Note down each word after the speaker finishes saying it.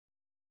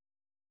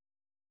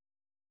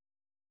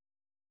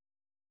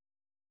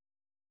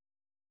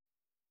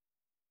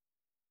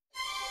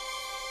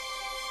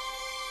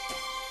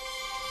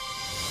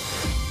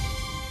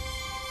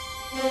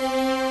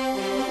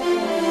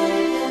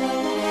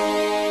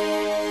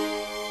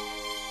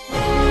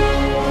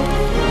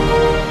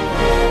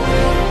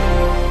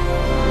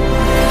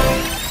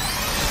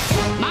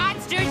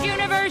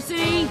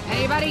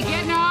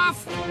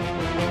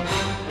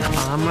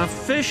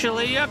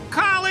officially a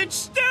college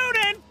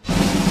student!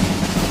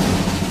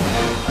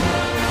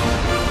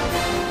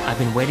 I've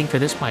been waiting for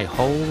this my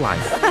whole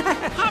life.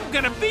 I'm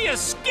gonna be a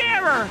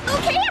scarer!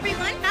 Okay,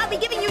 everyone, I'll be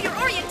giving you your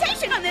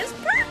orientation on this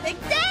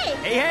perfect day!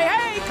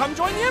 Hey, come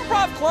join the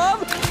improv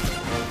club!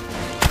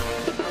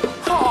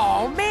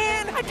 Oh,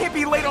 man, I can't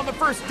be late on the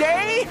first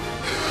day!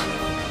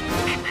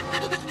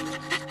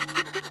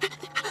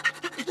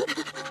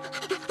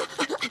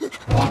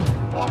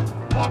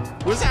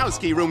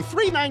 Wazowski, room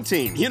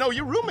 319. You know,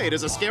 your roommate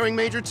is a scaring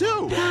major,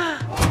 too.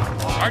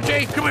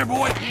 RJ, come here,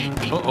 boy.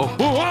 Uh-oh.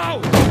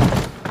 Whoa!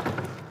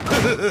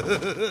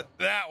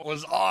 That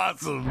was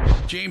awesome.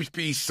 James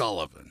P.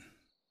 Sullivan.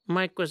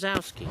 Mike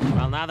Wazowski.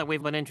 Well, now that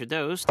we've been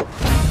introduced...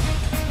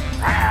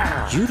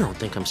 You don't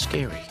think I'm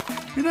scary.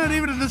 You're not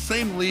even in the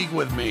same league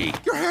with me.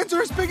 Your hands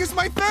are as big as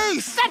my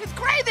face! That is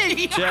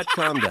crazy! Chet,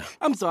 calm down.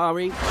 I'm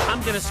sorry.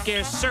 I'm gonna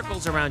scare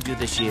circles around you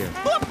this year.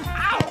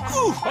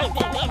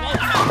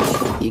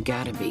 You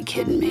gotta be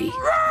kidding me.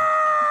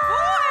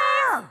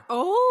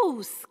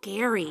 Oh,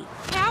 scary.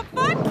 Have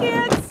fun,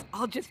 kids.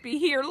 I'll just be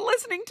here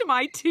listening to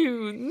my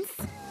tunes.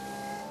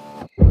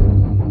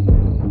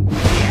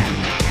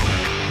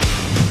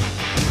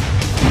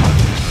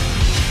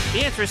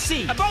 The answer is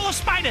C. A bowl of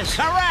spiders.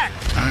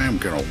 Correct! I am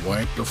gonna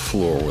wipe the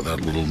floor with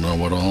that little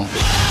know-it-all.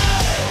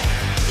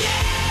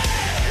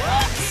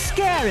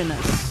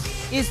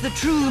 Scariness is the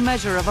true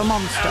measure of a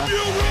monster.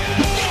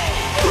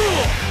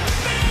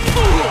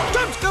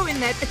 Don't go in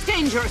there. It's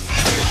dangerous.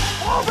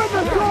 Open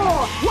the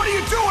door! What are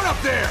you doing up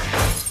there?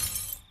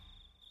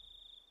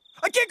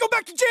 I can't go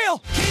back to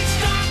jail!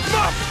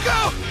 Mom,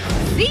 go!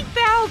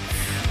 Seatbelts.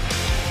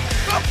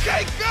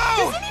 Okay, go!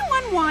 Does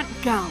anyone want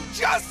gum?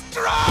 Just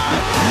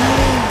drive!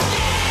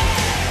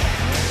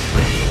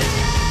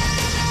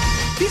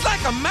 He's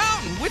like a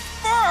mountain with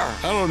fur!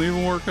 I don't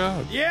even work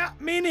out. Yeah,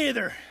 me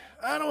neither.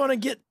 I don't want to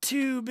get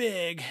too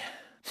big.